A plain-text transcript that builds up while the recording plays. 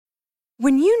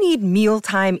When you need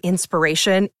mealtime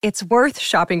inspiration, it's worth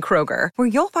shopping Kroger, where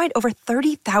you'll find over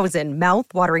 30,000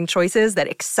 mouth-watering choices that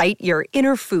excite your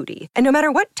inner foodie. And no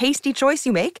matter what tasty choice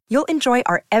you make, you'll enjoy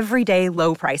our everyday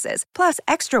low prices, plus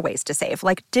extra ways to save,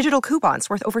 like digital coupons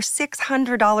worth over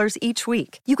 $600 each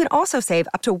week. You can also save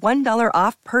up to $1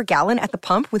 off per gallon at the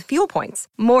pump with fuel points.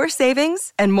 More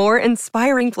savings and more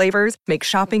inspiring flavors make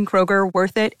shopping Kroger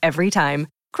worth it every time.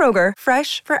 Kroger,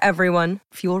 fresh for everyone.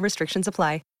 Fuel restrictions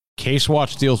apply. Case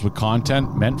Watch deals with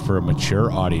content meant for a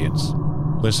mature audience.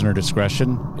 Listener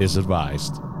discretion is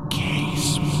advised.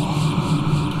 Case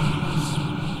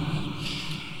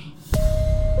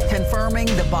Confirming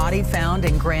the body found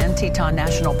in Grand Teton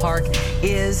National Park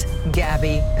is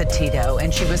Gabby Petito,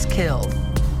 and she was killed.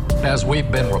 As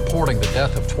we've been reporting, the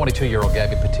death of 22-year-old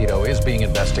Gabby Petito is being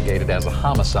investigated as a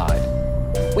homicide.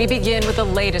 We begin with the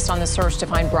latest on the search to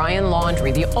find Brian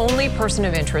Laundrie, the only person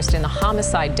of interest in the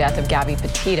homicide death of Gabby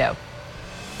Petito.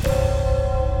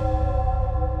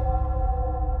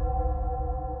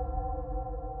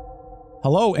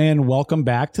 Hello and welcome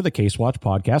back to the Case Watch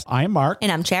podcast. I am Mark.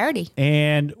 And I'm Charity.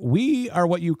 And we are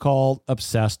what you call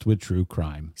obsessed with true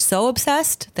crime. So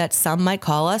obsessed that some might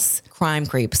call us crime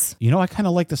creeps. You know, I kind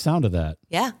of like the sound of that.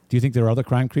 Yeah. Do you think there are other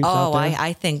crime creeps out there?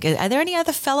 I think. Are there any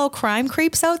other fellow crime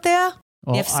creeps out there?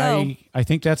 Well, if so. I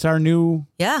think that's our new...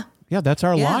 Yeah. Yeah, that's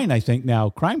our line, I think, now.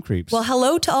 Crime creeps. Well,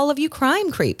 hello to all of you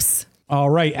crime creeps. All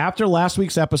right. After last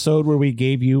week's episode where we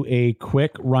gave you a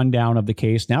quick rundown of the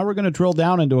case, now we're going to drill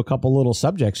down into a couple little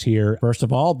subjects here. First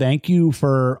of all, thank you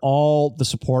for all the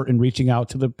support in reaching out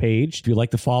to the page. If you'd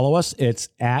like to follow us, it's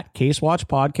at Case Watch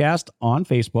Podcast on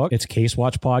Facebook. It's Case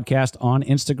Watch Podcast on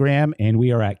Instagram, and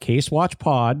we are at Case Watch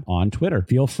Pod on Twitter.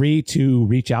 Feel free to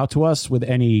reach out to us with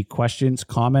any questions,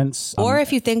 comments. Or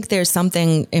if you think there's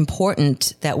something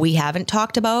important that we haven't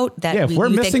talked about that if we're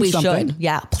missing think we something, should.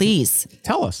 Yeah, please.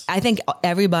 Tell us. I think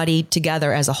everybody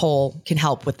together as a whole can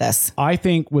help with this. I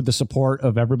think with the support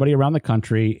of everybody around the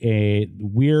country,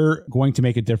 we're going to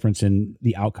make a difference in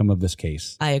the outcome of this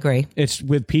case. I agree. It's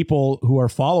with people who are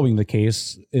following the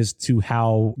case as to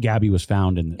how Gabby was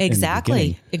found in the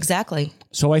beginning. Exactly.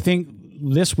 So I think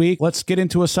this week, let's get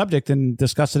into a subject and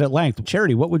discuss it at length.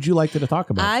 Charity, what would you like to talk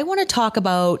about? I want to talk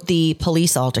about the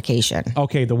police altercation.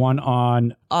 Okay, the one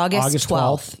on August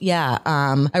 12th. Yeah,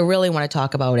 I really want to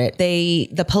talk about it.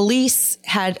 The police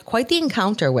had quite the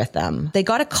encounter with them. They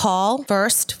got a call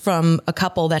first from a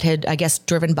couple that had, I guess,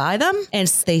 driven by them, and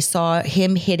they saw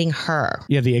him hitting her.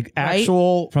 Yeah,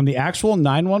 from the actual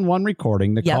 911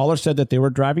 recording, the caller said that they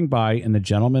were driving by and the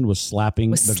gentleman was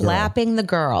slapping the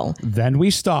girl. Then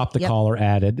we stopped, the caller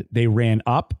added. They ran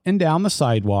up and down the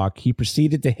sidewalk. He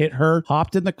proceeded to hit her,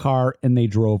 hopped in the car, and they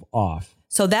drove off.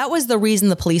 So that was the reason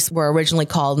the police were originally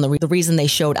called and the reason they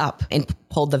showed up and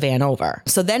pulled the van over.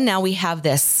 So then now we have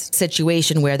this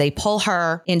situation where they pull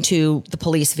her into the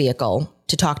police vehicle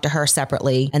to talk to her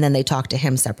separately, and then they talk to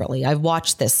him separately. I've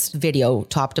watched this video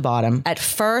top to bottom. At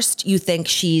first, you think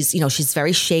she's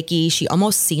very shaky. She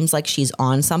almost seems like she's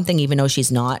on something, even though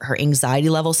she's not. Her anxiety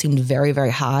level seemed very, very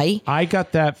high. I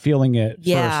got that feeling at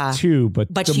first too, but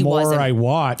the more I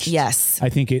watched, I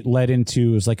think it led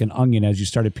into, it was like an onion. As you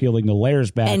started peeling the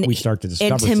layers back, we start to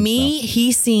discover some And to me, stuff.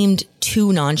 He seemed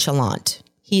too nonchalant.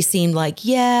 He seemed like,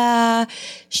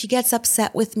 she gets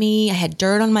upset with me. I had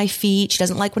dirt on my feet. She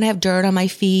doesn't like when I have dirt on my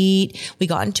feet. We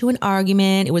got into an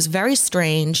argument. It was very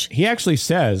strange. He actually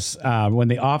says, when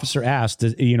the officer asked,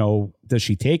 does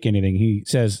she take anything? He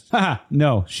says,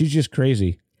 no, she's just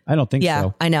crazy. I don't think so. Yeah,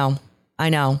 I know.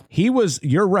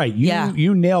 You're right.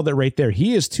 You nailed it right there.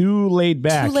 He is too laid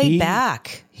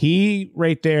back. He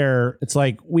right there, it's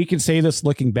like, we can say this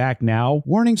looking back now.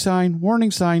 Warning sign,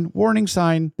 warning sign, warning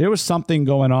sign. There was something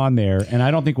going on there, and I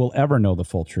don't think we'll ever know the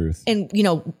full truth. And,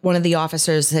 one of the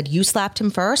officers said, you slapped him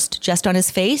first, just on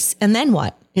his face, and then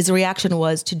what? His reaction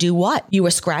was to do what? You were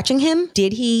scratching him?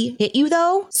 Did he hit you,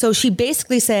 though? So she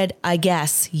basically said, I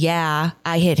guess,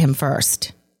 I hit him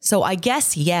first. So I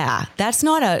guess, that's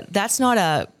not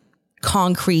a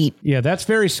concrete. Yeah, that's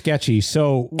very sketchy.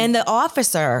 So, and the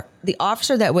officer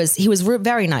he was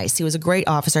very nice. He was a great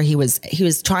officer. He was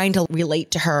trying to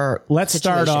relate to her. Let's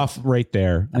start off right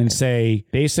there and say,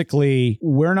 basically,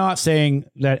 we're not saying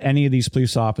that any of these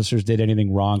police officers did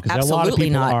anything wrong, because a lot of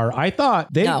people are. I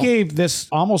thought they gave this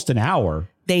almost an hour.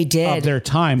 They did. Of their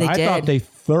time. Thought they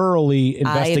thoroughly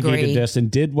investigated this and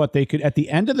did what they could. At the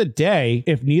end of the day,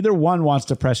 if neither one wants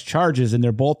to press charges and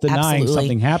they're both denying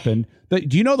something happened, but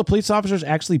do you know the police officers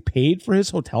actually paid for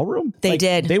his hotel room? They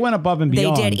did. They went above and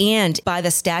beyond. They did. And by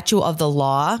the statute of the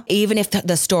law, even if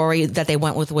the story that they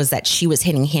went with was that she was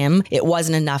hitting him, it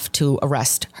wasn't enough to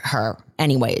arrest her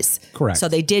anyways. Correct. So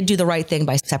they did do the right thing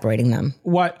by separating them.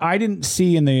 What I didn't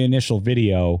see in the initial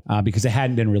video, because it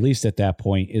hadn't been released at that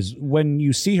point, is when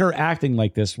you see her acting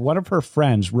like this, one of her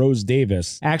friends, Rose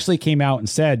Davis, actually came out and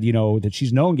said, that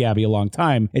she's known Gabby a long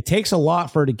time. It takes a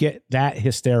lot for her to get that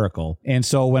hysterical. And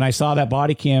so when I saw that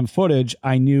body cam footage,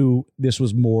 I knew this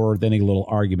was more than a little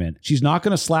argument. She's not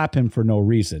going to slap him for no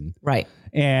reason. Right.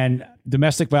 And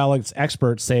domestic violence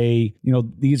experts say,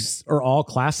 these are all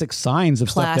classic signs of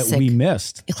stuff that we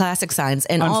missed. Classic signs.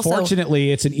 And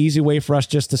unfortunately, it's an easy way for us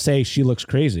just to say she looks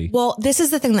crazy. Well, this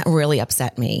is the thing that really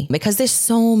upset me, because there's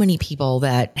so many people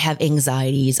that have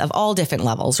anxieties of all different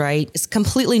levels, right? It's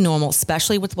completely normal,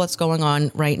 especially with what's going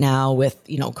on right now with,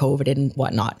 COVID and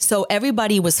whatnot. So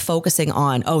everybody was focusing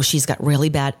on, she's got really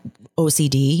bad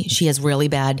OCD. She has really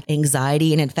bad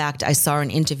anxiety. And in fact, I saw an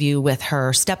interview with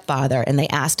her stepfather and they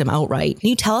asked him outright, can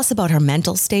you tell us about her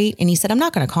mental state? And he said, I'm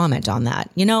not going to comment on that.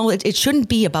 It shouldn't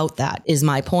be about that, is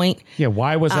my point. Yeah.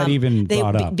 Why was that even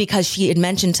brought up? Because she had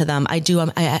mentioned to them, I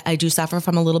do suffer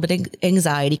from a little bit of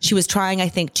anxiety. She was trying, I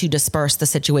think, to disperse the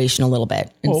situation a little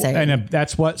bit. And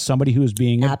that's what somebody who is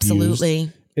being abused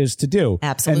is to do.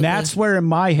 Absolutely. And that's where in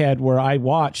my head, where I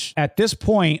watch at this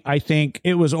point, I think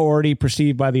it was already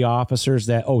perceived by the officers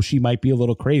that, she might be a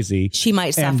little crazy. She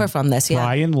might suffer from this. Yeah.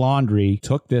 Brian Laundrie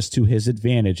took this to his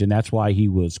advantage. And that's why he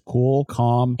was cool,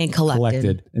 calm, and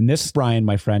collected. And this, Brian,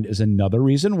 my friend, is another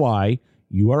reason why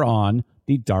you are on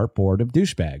the dartboard of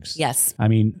douchebags. Yes. I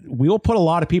mean, we will put a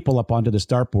lot of people up onto this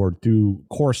dartboard through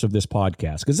course of this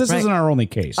podcast, because this isn't our only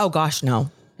case. Oh gosh,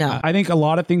 no. No. I think a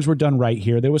lot of things were done right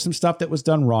here. There was some stuff that was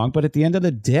done wrong, but at the end of the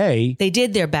day, they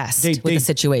did their best with the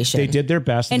situation. They did their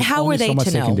best. And how were they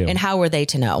to know? And how were they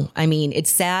to know? I mean, it's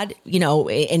sad,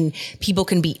 and people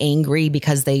can be angry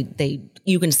because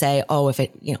you can say,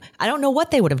 I don't know what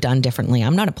they would have done differently.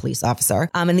 I'm not a police officer.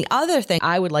 And the other thing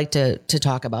I would like to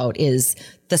talk about is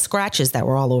the scratches that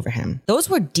were all over him.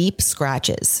 Those were deep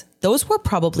scratches. Those were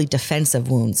probably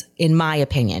defensive wounds, in my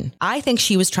opinion. I think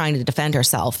she was trying to defend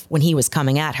herself when he was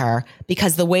coming at her,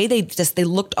 because the way they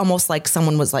looked almost like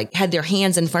someone was had their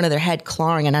hands in front of their head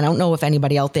clawing. And I don't know if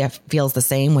anybody out there feels the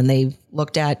same when they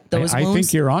looked at those wounds. I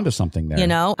think you're onto something there.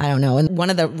 I don't know. And one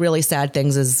of the really sad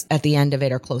things is at the end of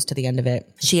it, or close to the end of it,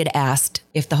 she had asked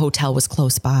if the hotel was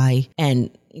close by, and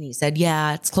he said,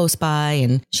 yeah, it's close by.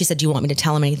 And she said, do you want me to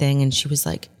tell him anything? And she was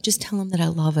like, just tell him that I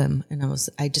love him. And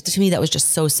to me, that was just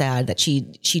so sad that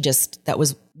that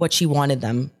was what she wanted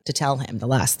them to tell him. The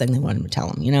last thing they wanted him to tell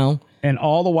him, And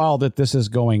all the while that this is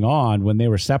going on, when they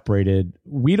were separated,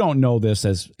 we don't know this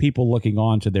as people looking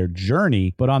on to their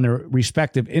journey, but on their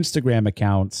respective Instagram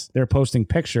accounts, they're posting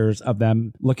pictures of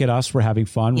them. Look at us. We're having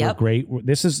fun. Yep. We're great.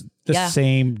 This is the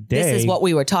same day. This is what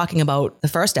we were talking about. The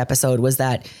first episode was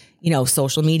that,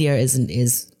 social media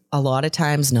is a lot of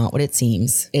times not what it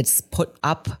seems. It's put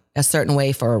up a certain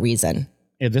way for a reason.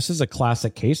 Yeah, this is a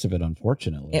classic case of it,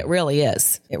 unfortunately. It really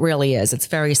is. It really is. It's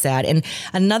very sad. And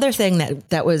another thing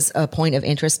that was a point of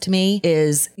interest to me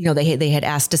is, they had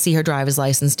asked to see her driver's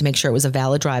license to make sure it was a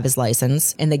valid driver's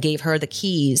license. And they gave her the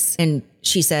keys. And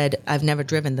she said, I've never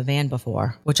driven the van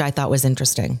before, which I thought was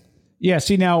interesting. Yeah.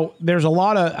 See, now there's a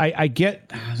lot of,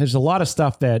 there's a lot of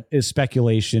stuff that is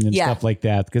speculation and stuff like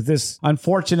that. Because this,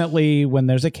 unfortunately, when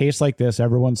there's a case like this,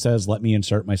 everyone says, let me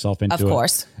insert myself into it. Of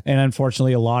course. And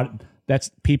unfortunately, that's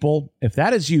people, if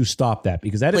that is you, stop that,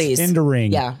 because that is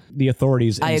hindering the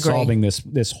authorities in solving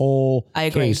this whole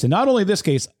case. And not only this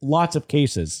case, lots of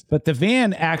cases. But the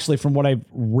van, actually, from what I've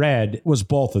read, was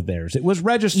both of theirs. It was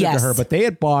registered to her, but they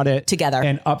had bought it together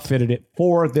and upfitted it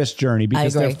for this journey,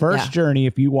 because their first journey,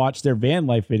 if you watch their van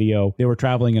life video, they were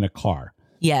traveling in a car.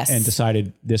 Yes. And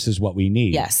decided this is what we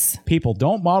need. Yes. People,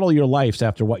 don't model your lives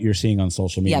after what you're seeing on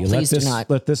social media. Yeah, please do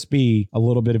not. Let this be a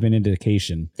little bit of an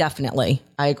indication. Definitely.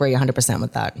 I agree 100%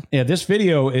 with that. Yeah, this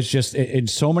video is just in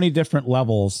so many different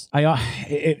levels.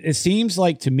 It seems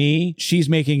like to me, she's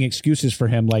making excuses for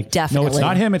him. Like, definitely. No, it's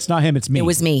not him. It's not him. It's me. It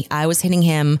was me. I was hitting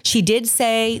him. She did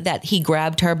say that he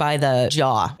grabbed her by the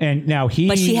jaw. And now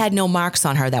but she had no marks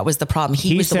on her. That was the problem.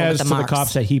 He was the one with the marks. The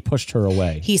cops that he pushed her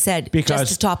away. He said, because just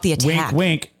to stop the attack. Wink,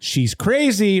 wink. She's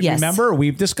crazy. Yes. Remember,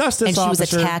 we've discussed this. And she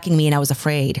was attacking me, and I was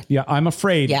afraid. Yeah, I'm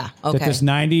afraid. Yeah, okay. That this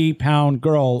 90-pound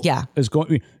girl is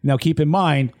going. Now, keep in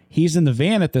mind, he's in the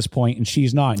van at this point, and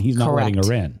she's not. And he's not letting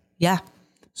her in. Yeah.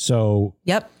 So.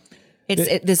 Yep.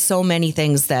 There's so many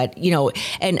things that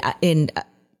and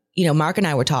Mark and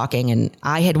I were talking, and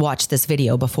I had watched this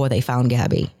video before they found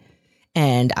Gabby,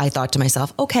 and I thought to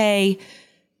myself, okay,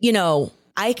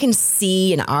 I can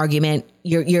see an argument.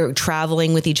 You're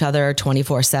traveling with each other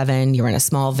 24/7. You're in a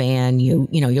small van.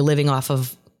 You're living off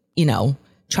of,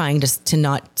 trying to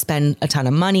not spend a ton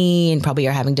of money and probably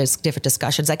are having different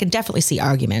discussions. I can definitely see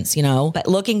arguments, but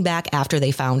looking back after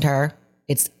they found her,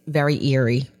 it's very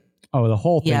eerie. Oh, the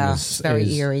whole thing is very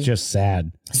eerie. Just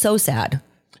sad. So sad.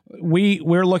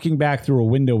 We're looking back through a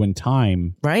window in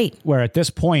time. Right. Where at this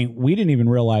point, we didn't even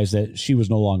realize that she was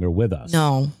no longer with us.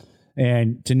 No.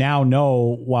 And to now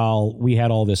know, while we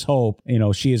had all this hope,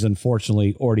 she has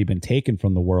unfortunately already been taken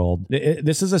from the world.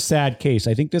 This is a sad case.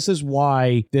 I think this is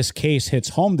why this case hits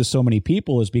home to so many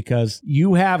people, is because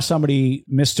you have somebody,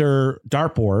 Mr.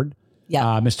 Dartboard,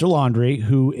 Mr. Laundrie,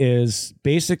 who is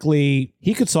basically,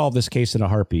 he could solve this case in a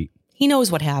heartbeat. He knows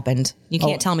what happened. You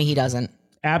can't tell me he doesn't.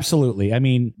 Absolutely. I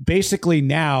mean, basically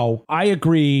now I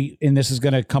agree, and this is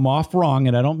going to come off wrong,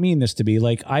 and I don't mean this to be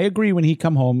like, I agree when he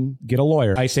come home, get a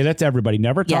lawyer. I say that to everybody.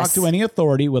 Never talk to any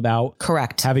authority without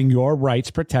having your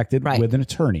rights protected with an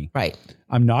attorney. Right.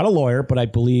 I'm not a lawyer, but I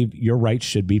believe your rights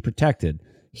should be protected.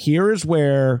 Here is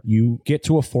where you get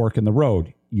to a fork in the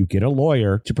road. You get a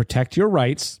lawyer to protect your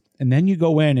rights, and then you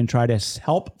go in and try to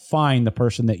help find the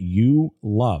person that you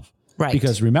love. Right.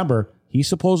 Because remember, he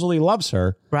supposedly loves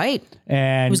her. Right.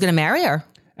 And who's going to marry her?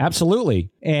 Absolutely.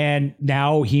 And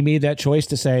now he made that choice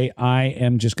to say, I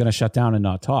am just going to shut down and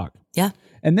not talk. Yeah.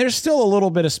 And there's still a little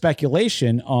bit of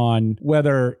speculation on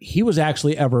whether he was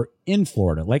actually ever in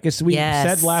Florida. Like as we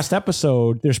said last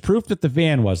episode, there's proof that the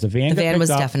van was. The van got picked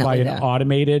up by an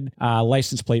automated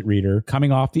license plate reader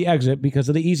coming off the exit because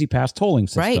of the Easy Pass tolling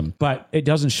system. Right. But it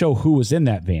doesn't show who was in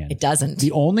that van. It doesn't.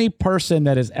 The only person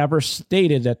that has ever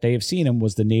stated that they have seen him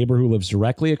was the neighbor who lives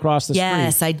directly across the street.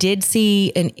 Yes, I did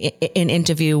see an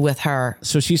interview with her.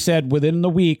 So she said within the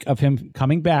week of him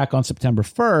coming back on September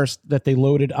 1st that they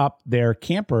loaded up their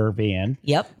camper van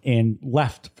and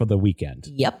left for the weekend.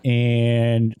 Yep.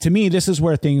 And to me, this is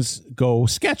where things go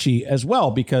sketchy as well,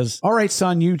 because, all right,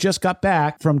 son, you just got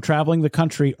back from traveling the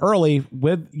country early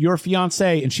with your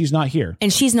fiance and she's not here.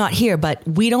 And she's not here, but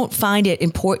we don't find it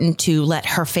important to let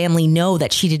her family know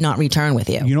that she did not return with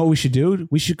you. You know what we should do?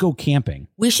 We should go camping.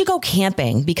 We should go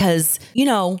camping because,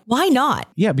 why not?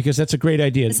 Yeah, because that's a great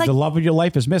idea. It's like, the love of your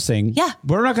life is missing. Yeah.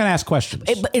 We're not going to ask questions.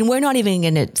 And we're not even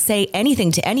going to say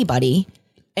anything to anybody.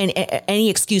 And any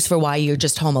excuse for why you're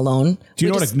just home alone. Do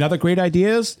you know what another great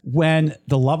idea is? When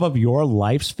the love of your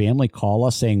life's family call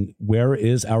us saying, where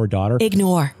is our daughter?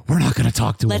 Ignore. We're not going to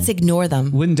talk to them. Let's ignore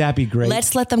them. Wouldn't that be great?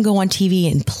 Let's let them go on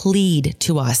TV and plead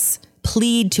to us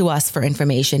for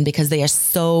information because they are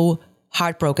so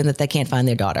heartbroken that they can't find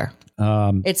their daughter.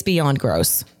 It's beyond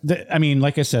gross.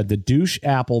 Like I said, the douche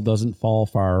apple doesn't fall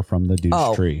far from the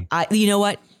douche tree. You know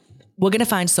what? We're going to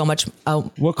find so much.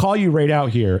 We'll call you right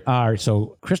out here.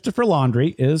 So Christopher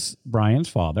Laundrie is Brian's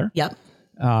father. Yep.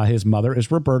 His mother is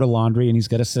Roberta Laundrie, and he's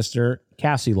got a sister,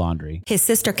 Cassie Laundrie. His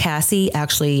sister, Cassie,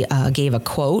 actually gave a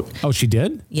quote. Oh, she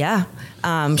did? Yeah.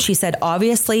 She said,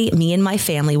 obviously, me and my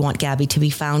family want Gabby to be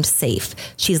found safe.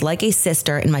 She's like a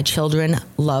sister, and my children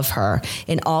love her.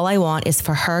 And all I want is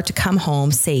for her to come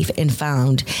home safe and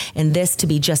found, and this to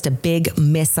be just a big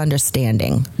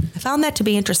misunderstanding. I found that to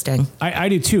be interesting. I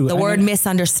did too. The word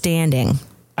misunderstanding.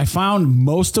 I found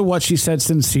most of what she said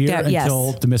sincere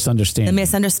until the misunderstanding. The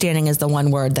misunderstanding is the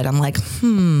one word that I'm like,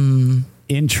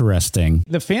 Interesting.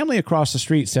 The family across the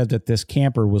street said that this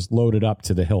camper was loaded up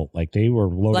to the hilt. Like they were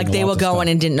loading. Like they were going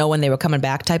and didn't know when they were coming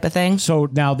back type of thing. So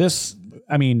now this,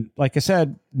 like I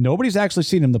said, nobody's actually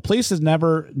seen him. The police has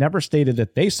never stated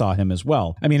that they saw him as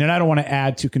well. And I don't want to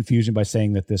add to confusion by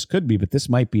saying that this could be, but this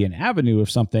might be an avenue of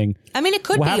something. It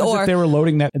could be. What happens if they were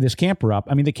loading this camper up?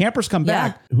 The camper's come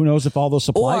back. Who knows if all those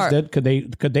supplies did?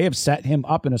 Could they have set him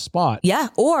up in a spot? Yeah.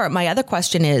 Or my other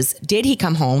question is, did he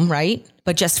come home, right?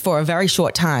 But just for a very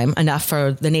short time, enough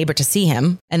for the neighbor to see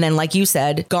him. And then, like you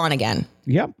said, gone again.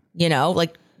 Yep.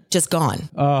 Just gone.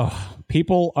 Oh,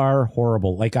 people are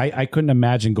horrible. Like I couldn't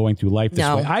imagine going through life this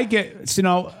way. I get,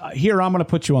 here I'm going to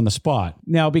put you on the spot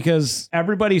now because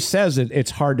everybody says it's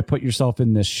hard to put yourself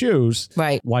in this shoes.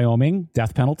 Right. Wyoming,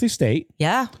 death penalty state.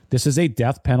 Yeah. This is a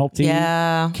death penalty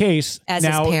case. As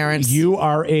his parents. You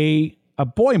are a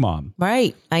boy mom.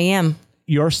 Right. I am.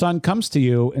 Your son comes to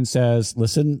you and says,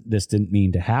 listen, this didn't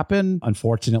mean to happen.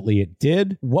 Unfortunately, it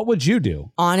did. What would you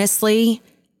do? Honestly,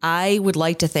 I would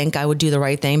like to think I would do the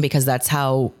right thing because that's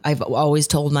how I've always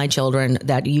told my children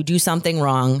that you do something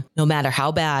wrong, no matter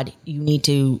how bad, you need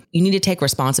to take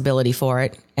responsibility for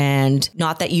it. And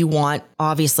not that you want,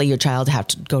 obviously, your child to have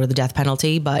to go to the death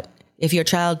penalty, but If your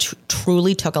child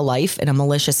truly took a life in a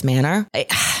malicious manner.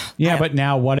 But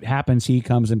now what happens? He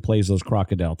comes and plays those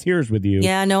crocodile tears with you.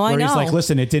 Yeah, no, I know. He's like,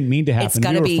 listen, it didn't mean to happen.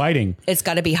 We were fighting. It's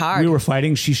got to be hard. We were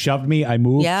fighting. She shoved me. I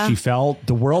moved. Yeah. She fell.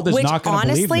 The world is not going to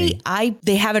believe me. Honestly,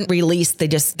 they haven't released.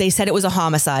 They said it was a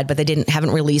homicide, but they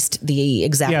haven't released the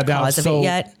exact cause of it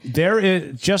yet. There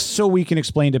is, just so we can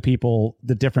explain to people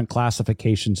the different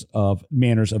classifications of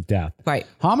manners of death. Right.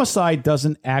 Homicide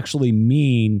doesn't actually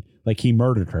mean like he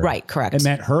murdered her. Right, correct. It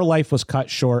meant her life was cut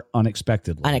short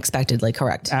unexpectedly. Unexpectedly,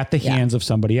 correct. At the hands of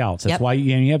somebody else. That's why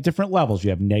you have different levels.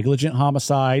 You have negligent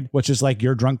homicide, which is like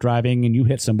you're drunk driving and you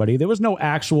hit somebody. There was no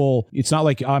actual, it's not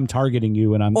like I'm targeting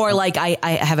you and I'm... Or like I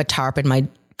have a tarp in my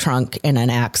trunk and an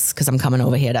axe because I'm coming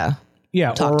over here to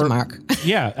talk to Mark.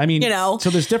 Yeah, I mean, so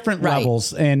there's different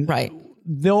levels and... Right.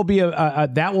 There'll be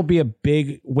that will be a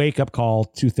big wake up call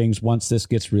to things once this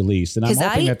gets released. And I'm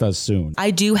hoping that does soon. I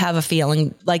do have a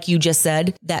feeling, like you just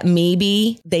said, that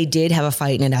maybe they did have a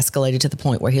fight and it escalated to the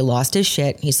point where he lost his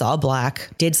shit. He saw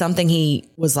black, did something. He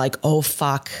was like, oh,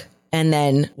 fuck. And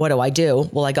then what do?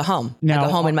 Well, I go home. I go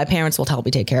home and my parents will help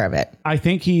me take care of it. I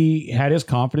think he had his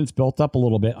confidence built up a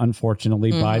little bit,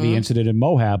 unfortunately, by the incident in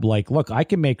Moab. Like, look, I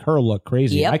can make her look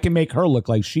crazy. Yep. I can make her look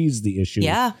like she's the issue.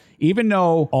 Yeah. Even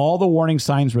though all the warning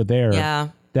signs were there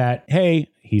that, hey,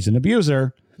 he's an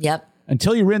abuser. Yep.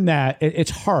 Until you're in that, it's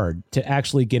hard to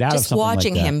actually get out of something like that.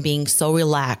 Just watching him being so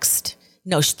relaxed.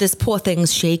 No, this poor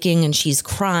thing's shaking and she's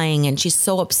crying and she's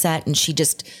so upset and she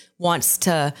just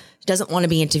doesn't want to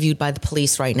be interviewed by the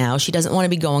police right now. She doesn't want to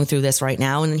be going through this right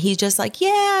now. And then he's just like,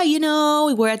 yeah,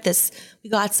 we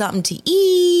got something to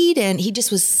eat. And he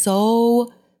just was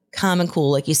so calm and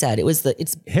cool. Like you said,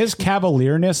 it's his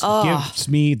cavalierness gives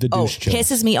me the douche chills.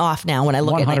 Pisses me off now when I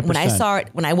look 100%. At it. When I saw it,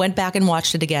 when I went back and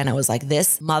watched it again, I was like,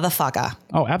 this motherfucker.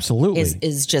 Oh, absolutely.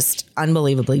 Is just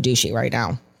unbelievably douchey right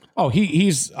now. Oh,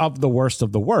 he's of the worst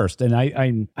of the worst.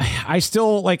 And I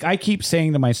still, like, I keep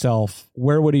saying to myself,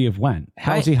 where would he have went?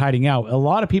 How's he hiding out? A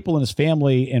lot of people in his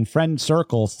family and friend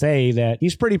circle say that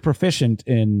he's pretty proficient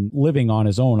in living on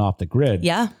his own off the grid.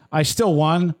 Yeah. I still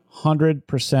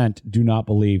 100% do not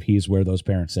believe he's where those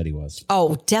parents said he was.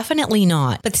 Oh, definitely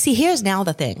not. But see, here's now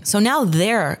the thing. So now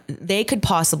they could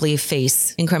possibly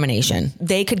face incrimination.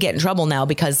 They could get in trouble now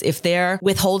because if they're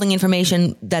withholding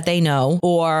information that they know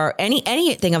or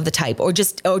anything of the type or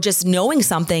just knowing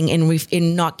something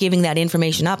in not giving that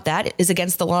information up, that is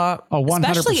against the law. Oh,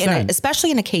 100%.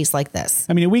 Especially in a case like this.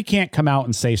 I mean, we can't come out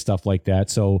and say stuff like that.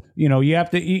 So, you have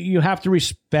to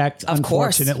respect, of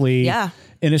unfortunately. Course. Yeah.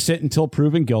 Innocent until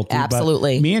proven guilty.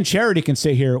 Absolutely. But me and Charity can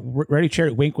sit here, ready,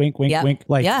 Charity, wink, wink, wink, wink.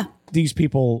 Like these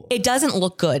people. It doesn't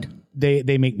look good.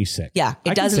 They make me sick. Yeah,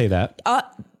 I can say that.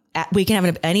 We can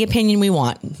have any opinion we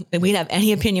want. We can have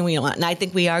any opinion we want, and I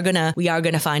think we are gonna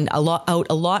find a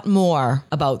lot more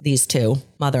about these two,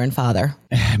 mother and father.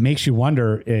 It makes you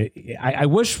wonder. I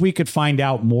wish we could find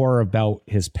out more about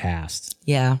his past.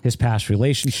 Yeah, his past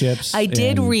relationships. I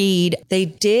did read. They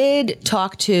did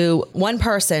talk to one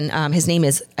person. His name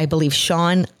is, I believe,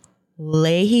 Sean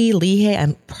Leahy.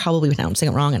 I'm probably pronouncing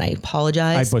it wrong, and I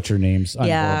apologize. I butcher names. I'm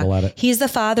horrible at it. He's the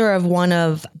father of one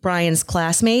of Brian's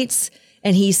classmates.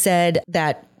 And he said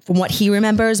that from what he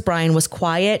remembers, Brian was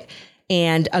quiet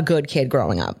and a good kid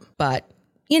growing up. But,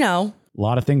 a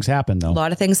lot of things happen, though. A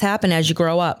lot of things happen as you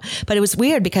grow up. But it was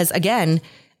weird because, again,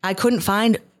 I couldn't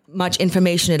find much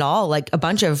information at all. Like a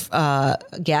bunch of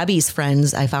Gabby's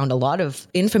friends, I found a lot of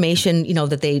information,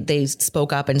 that they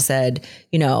spoke up and said,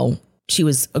 she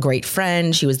was a great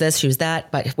friend. She was this, she was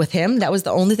that. But with him, that was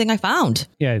the only thing I found.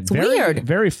 Yeah, it's weird.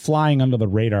 Very flying under the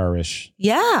radar-ish.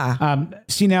 Yeah.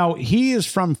 See, now he is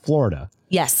from Florida.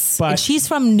 Yes. But and she's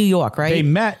from New York, right? They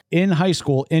met in high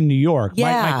school in New York.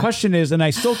 Yeah. My question is, and I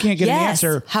still can't get an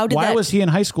answer. Why was he in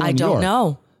high school in New York? I don't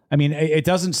know. I mean, it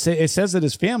doesn't say, it says that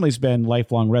his family's been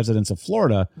lifelong residents of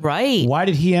Florida. Right. Why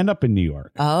did he end up in New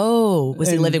York? Oh, was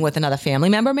he living with another family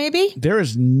member maybe? There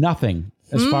is nothing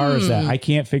as far as that. I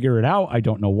can't figure it out. I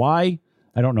don't know why.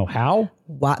 I don't know how.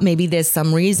 What? Maybe there's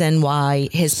some reason why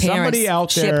his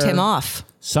parents shipped him off.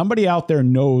 Somebody out there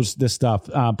knows this stuff.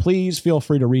 Please feel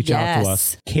free to reach out to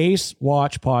us. Case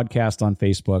Watch Podcast on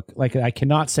Facebook. Like, I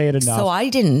cannot say it enough. So I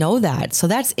didn't know that. So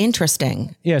that's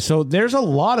interesting. Yeah. So there's a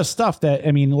lot of stuff that,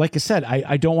 I mean, like I said,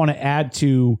 I don't want to add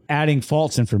to adding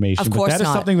false information. Of course but that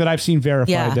is something that I've seen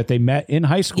verified that they met in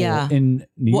high school in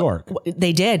New York.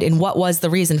 They did. And what was the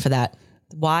reason for that?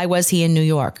 Why was he in New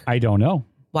York? I don't know.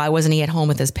 Why wasn't he at home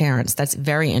with his parents? That's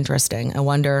very interesting. I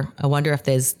wonder if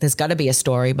there's got to be a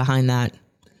story behind that.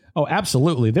 Oh,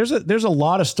 absolutely. There's a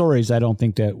lot of stories I don't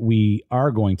think that we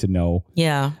are going to know.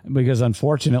 Yeah. Because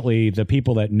unfortunately, the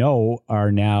people that know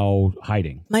are now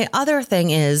hiding. My other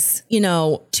thing is,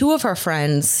 two of her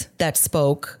friends that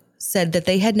spoke said that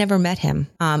they had never met him.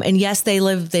 And yes, they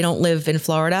don't live in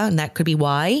Florida, and that could be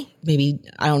why. Maybe,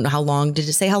 I don't know how long. Did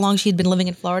it say how long she'd been living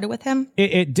in Florida with him?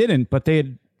 It didn't, but they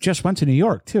had just went to New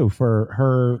York too for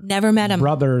her never met him.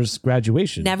 Brother's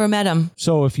graduation. Never met him.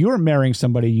 So if you were marrying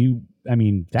somebody,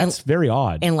 that's very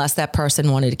odd. Unless that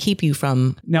person wanted to keep you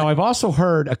from. Now, I've also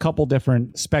heard a couple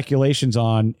different speculations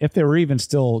on if they were even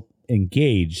still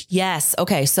engaged. Yes.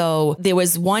 Okay. So there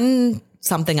was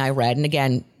something I read, and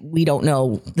again, we don't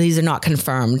know. These are not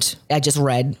confirmed. I just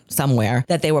read somewhere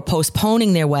that they were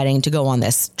postponing their wedding to go on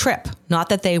this trip. Not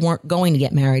that they weren't going to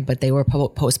get married, but they were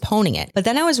postponing it. But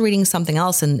then I was reading something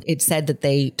else, and it said that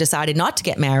they decided not to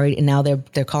get married, and now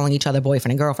they're calling each other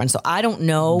boyfriend and girlfriend. So I don't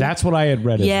know. That's what I had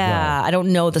read as well. I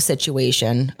don't know the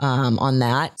situation on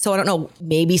that. So I don't know.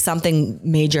 Maybe something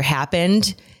major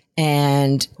happened,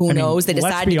 and who knows? They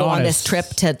decided to go on this trip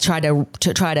to try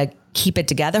to keep it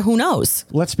together. Who knows?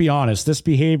 Let's be honest. This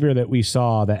behavior that we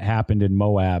saw that happened in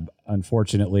Moab,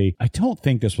 unfortunately, I don't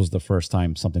think this was the first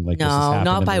time something like this has happened.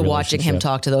 No, not by watching him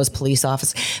talk to those police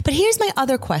officers. But here's my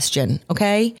other question.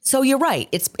 Okay. So you're right.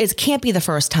 It can't be the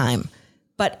first time.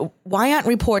 But why aren't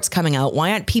reports coming out?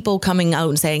 Why aren't people coming out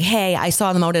and saying, hey, I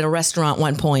saw them out at a restaurant at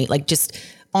one point, like just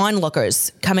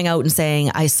onlookers coming out and saying,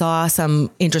 I saw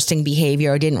some interesting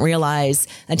behavior. I didn't realize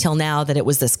until now that it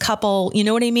was this couple. You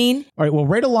know what I mean? All right. Well,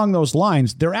 right along those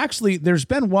lines, there's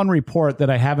been one report that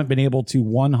I haven't been able to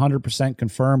 100%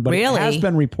 confirm, but It has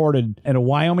been reported at a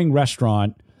Wyoming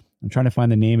restaurant. I'm trying to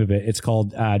find the name of it. It's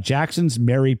called Jackson's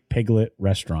Mary Piglet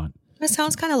Restaurant. It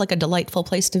sounds kind of like a delightful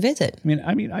place to visit.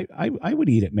 I would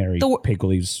eat at Mary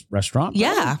Piglet's restaurant.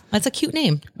 Yeah, that's a cute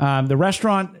name. The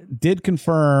restaurant did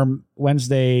confirm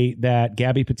Wednesday that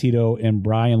Gabby Petito and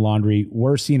Brian Laundrie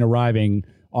were seen arriving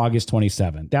August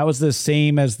 27th. That was the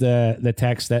same as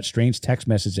that strange text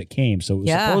message that came. So it was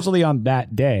supposedly on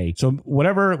that day. So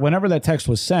whenever that text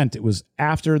was sent, it was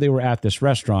after they were at this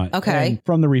restaurant. Okay. And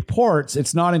from the reports,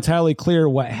 it's not entirely clear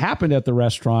what happened at the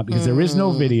restaurant because there is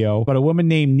no video. But a woman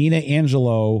named Nina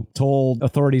Angelo told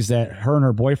authorities that her and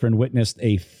her boyfriend witnessed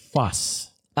a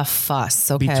fuss.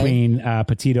 Okay. Between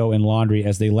Petito and Laundrie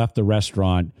as they left the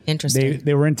restaurant. Interesting.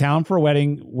 They were in town for a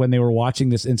wedding when they were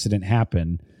watching this incident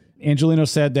happen. Angelino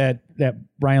said that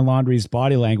Brian Laundrie's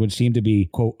body language seemed to be,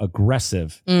 quote,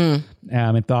 aggressive,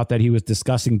 and thought that he was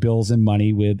discussing bills and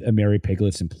money with a Mary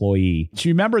Piglet's employee. She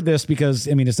remembered this because,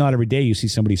 it's not every day you see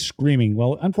somebody screaming.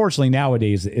 Well, unfortunately,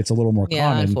 nowadays, it's a little more common.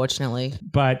 Yeah, unfortunately.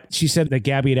 But she said that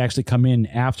Gabby had actually come in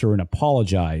after and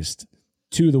apologized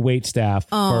to the waitstaff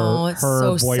for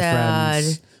her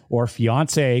boyfriend's or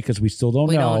fiance, because we still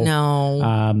don't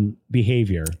know.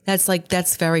 Behavior.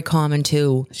 That's very common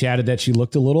too. She added that she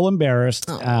looked a little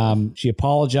embarrassed. She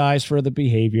apologized for the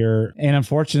behavior. And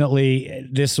unfortunately,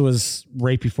 this was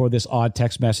right before this odd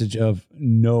text message of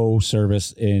no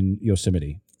service in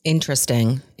Yosemite.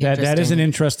 Interesting. That is an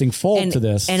interesting fold to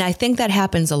this. And I think that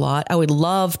happens a lot. I would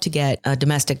love to get a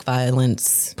domestic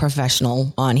violence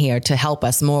professional on here to help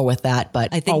us more with that.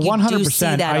 But I think 100%. Do see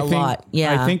that a lot.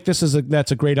 Yeah. I think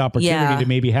that's a great opportunity to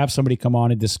maybe have somebody come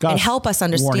on and discuss and help us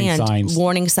understand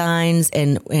warning signs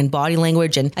and body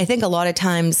language. And I think a lot of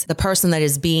times the person that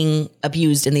is being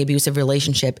abused in the abusive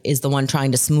relationship is the one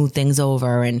trying to smooth things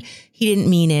over. And he didn't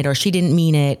mean it or she didn't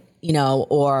mean it.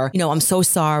 I'm so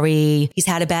sorry. He's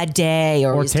had a bad day,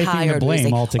 or he's taking tired, the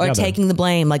blame altogether. or taking the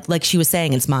blame. Like she was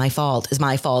saying, it's my fault. It's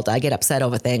my fault. I get upset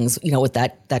over things, with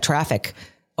that traffic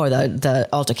or the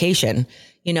altercation.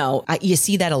 You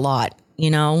see that a lot.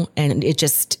 And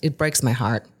it breaks my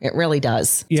heart. It really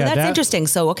does. Yeah, so that's interesting.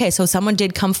 So someone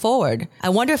did come forward. I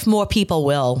wonder if more people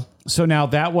will. So now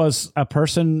that was a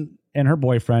person and her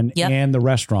boyfriend and the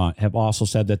restaurant have also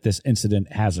said that this incident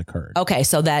has occurred. Okay,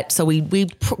 so we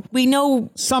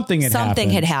know something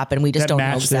had happened. We just don't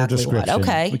know exactly what.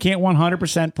 Okay, we can't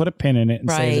 100% put a pin in it and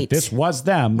say that this was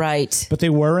them. Right, but they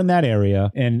were in that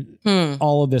area, and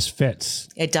all of this fits.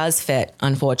 It does fit,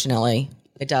 unfortunately.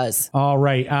 It does. All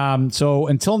right. So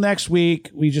until next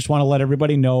week, we just want to let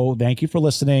everybody know. Thank you for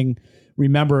listening.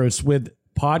 Remember, it's with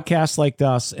podcasts like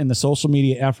us and the social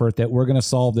media effort that we're going to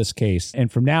solve this case.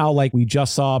 And from now, like we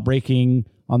just saw breaking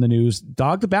on the news,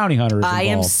 Dog the Bounty Hunter is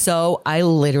involved. I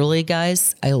literally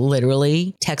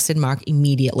texted Mark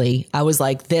immediately. I was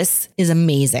like, this is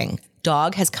amazing.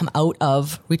 Dog has come out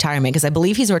of retirement because I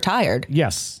believe he's retired.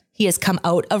 Yes. He has come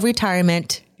out of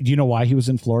retirement. Do you know why he was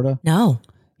in Florida? No.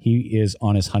 He is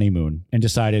on his honeymoon and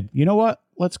decided, you know what?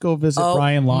 let's go visit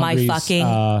Brian Laundrie's. My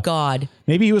fucking God.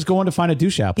 Maybe he was going to find a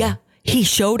douche apple. Yeah. He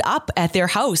showed up at their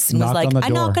house and was like, Knocked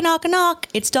on the door. I knock.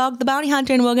 It's Dog the Bounty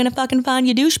Hunter and we're going to fucking find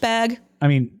you douchebag. I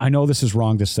mean, I know this is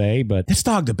wrong to say, but this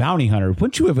Dog the Bounty Hunter,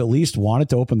 wouldn't you have at least wanted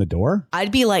to open the door?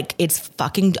 I'd be like,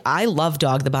 I love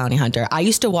Dog the Bounty Hunter. I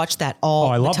used to watch that all the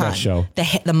time. I love that show.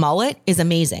 The mullet is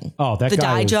amazing. Oh, that the guy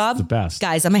dye was job, the best.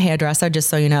 Guys, I'm a hairdresser, just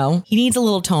so you know. He needs a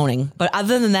little toning. But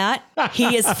other than that,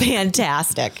 he is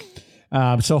fantastic.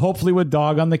 So hopefully with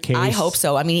Dog on the case. I hope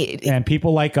so. I mean, and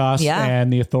people like us Yeah.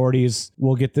 and the authorities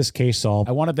will get this case solved.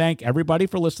 I want to thank everybody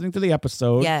for listening to the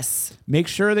episode. Yes. Make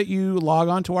sure that you log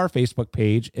on to our Facebook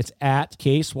page. It's at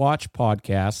Case Watch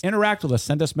Podcast. Interact with us.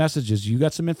 Send us messages. You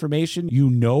got some information. You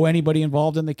know anybody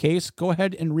involved in the case. Go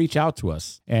ahead and reach out to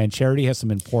us. And Charity has some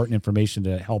important information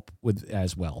to help with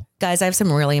as well. Guys, I have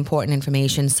some really important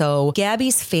information. So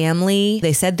Gabby's family,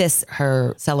 they said this,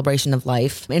 her celebration of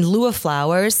life. In lieu of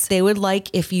flowers, they would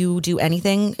like, if you do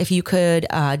anything, if you could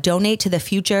donate to the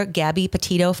future Gabby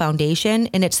Petito Foundation.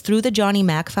 And it's through the Johnny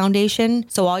Mac Foundation.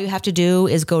 So all you have to do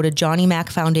is go to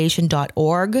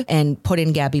johnnymacfoundation.org and put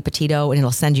in Gabby Petito and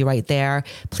it'll send you right there.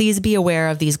 Please be aware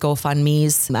of these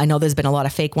GoFundMes. I know there's been a lot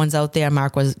of fake ones out there.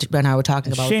 Mark and I were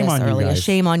talking about Shame this on you earlier. guys.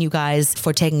 Shame on you guys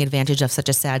for taking advantage of such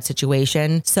a sad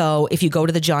situation. So if you go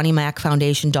to the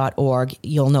johnnymacfoundation.org,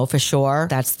 you'll know for sure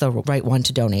that's the right one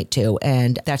to donate to.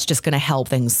 And that's just going to help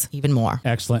things even more.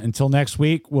 Excellent. Until next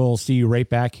week, we'll see you right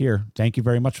back here. Thank you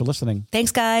very much for listening.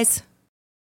 Thanks, guys.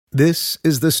 This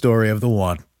is the story of the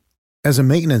one. As a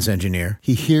maintenance engineer,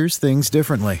 he hears things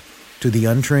differently. To the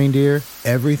untrained ear,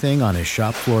 everything on his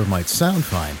shop floor might sound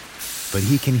fine, but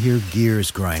he can hear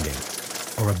gears grinding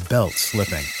or a belt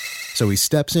slipping. So he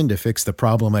steps in to fix the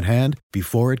problem at hand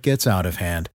before it gets out of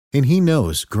hand. And he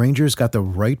knows Grainger's got the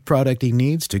right product he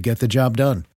needs to get the job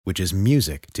done, which is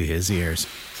music to his ears.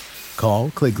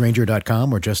 Call, click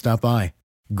Grainger.com, or just stop by.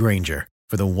 Grainger,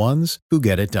 for the ones who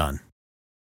get it done.